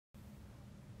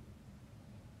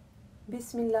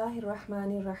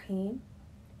Bismillahirrahmanirrahim.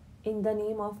 In the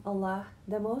name of Allah,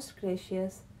 the most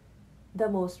gracious, the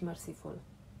most merciful.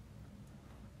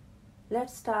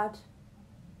 Let's start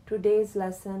today's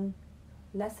lesson,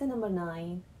 lesson number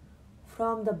 9,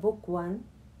 from the book 1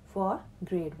 for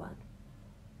grade 1.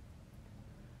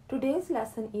 Today's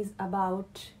lesson is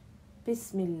about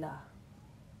Bismillah.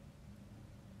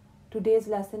 Today's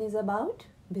lesson is about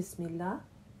Bismillah.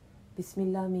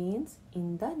 Bismillah means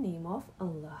in the name of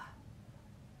Allah.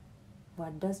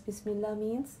 What does Bismillah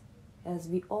means? As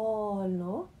we all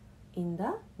know, in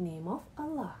the name of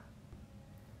Allah.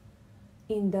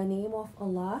 In the name of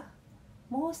Allah,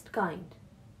 most kind,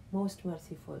 most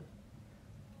merciful.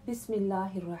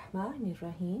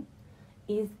 Bismillahirrahmanirrahim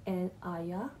is an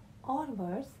ayah or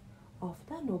verse of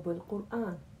the noble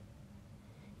Quran.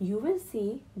 You will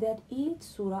see that each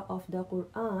surah of the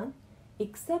Quran,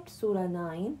 except surah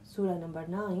number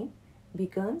 9,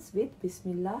 begins with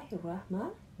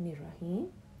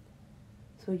Bismillahirrahmanirrahim.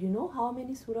 So you know how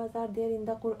many surahs are there in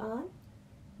the Quran?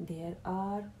 There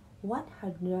are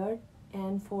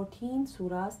 114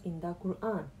 surahs in the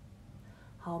Quran.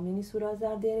 How many surahs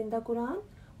are there in the Quran?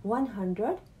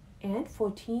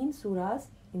 114 surahs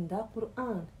in the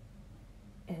Quran.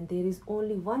 And there is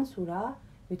only one surah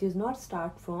which is not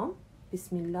start from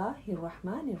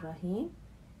Bismillahirrahmanirrahim,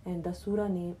 and the surah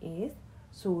name is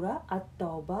Surah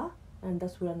At-Tawbah, and the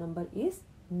surah number is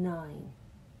 9.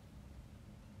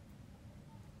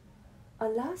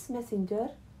 Allah's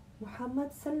Messenger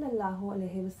Muhammad sallallahu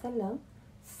alaihi wasallam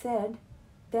said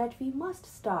that we must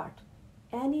start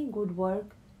any good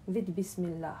work with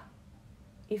Bismillah.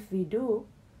 If we do,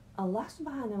 Allah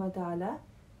subhanahu wa ta'ala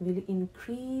will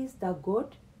increase the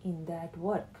good in that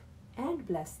work and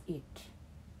bless it.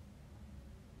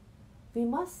 We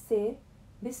must say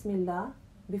Bismillah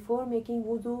before making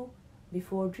wudu,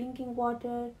 before drinking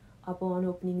water, upon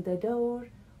opening the door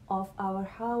of our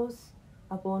house,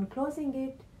 upon closing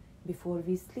it, before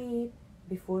we sleep,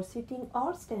 before sitting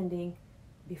or standing,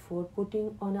 before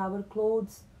putting on our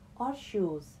clothes or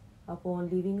shoes, upon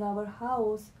leaving our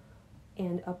house,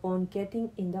 and upon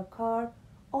getting in the car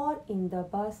or in the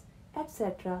bus,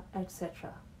 etc.,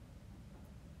 etc.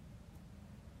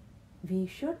 We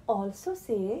should also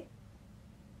say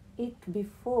it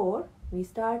before we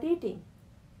start eating.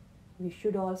 We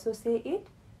should also say it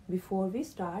before we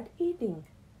start eating.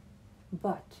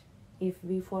 But if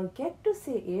we forget to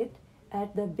say it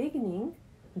at the beginning,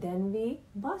 then we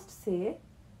must say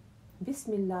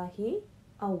Bismillahi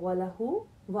awwalahu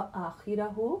wa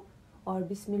akhirahu, or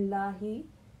Bismillahi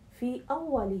fi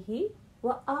awwalihi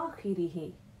wa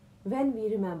akhirihi when we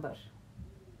remember.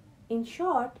 In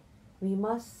short, we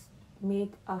must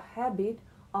make a habit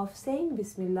of saying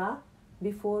Bismillah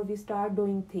before we start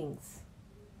doing things.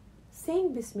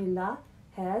 Saying Bismillah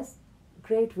has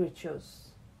great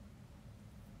virtues.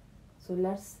 So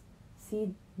let's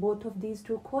see both of these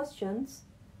two questions.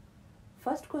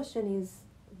 First question is,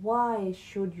 why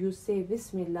should you say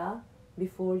Bismillah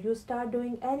before you start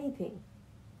doing anything?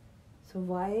 So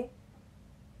why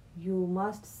you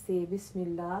must say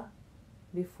Bismillah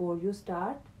before you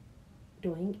start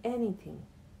doing anything?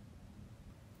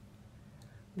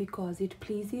 Because it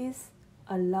pleases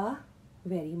Allah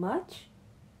very much.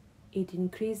 It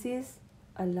increases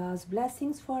Allah's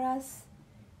blessings for us.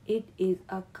 It is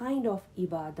a kind of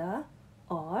ibadah,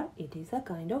 or it is a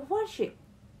kind of worship.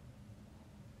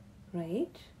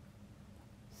 Right?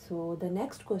 So the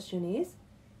next question is,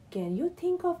 can you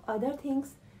think of other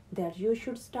things that you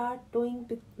should start doing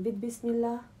with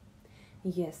Bismillah?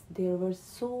 Yes, there were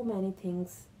so many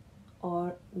things,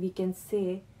 or we can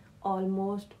say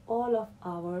almost all of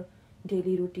our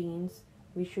daily routines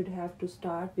we should have to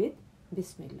start with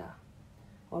Bismillah.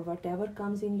 Or whatever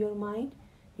comes in your mind,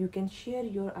 you can share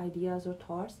your ideas or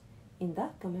thoughts in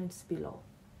the comments below.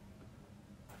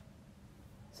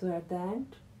 So at the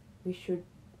end, we should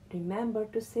remember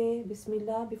to say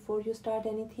Bismillah before you start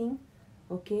anything,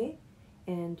 okay?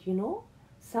 And you know,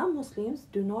 some Muslims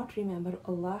do not remember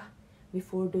Allah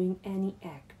before doing any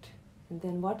act. And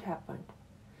then what happened?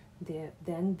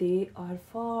 Then they are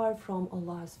far from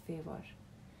Allah's favor.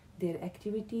 Their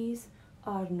activities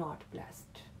are not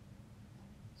blessed.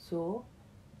 So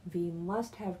we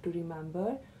must have to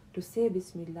remember to say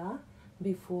Bismillah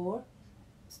before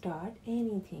start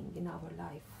anything in our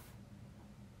life.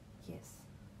 Yes,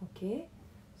 okay?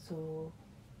 So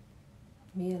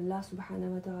may Allah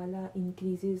subhanahu wa ta'ala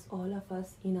increases all of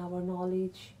us in our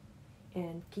knowledge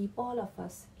and keep all of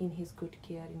us in His good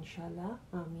care, inshallah.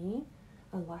 Aameen.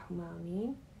 Allahumma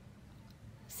Aameen.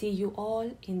 See you all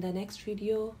in the next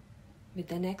video with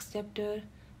the next chapter.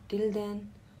 Till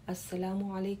then,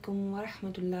 Assalamu alaikum wa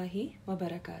rahmatullahi wa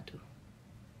barakatuh.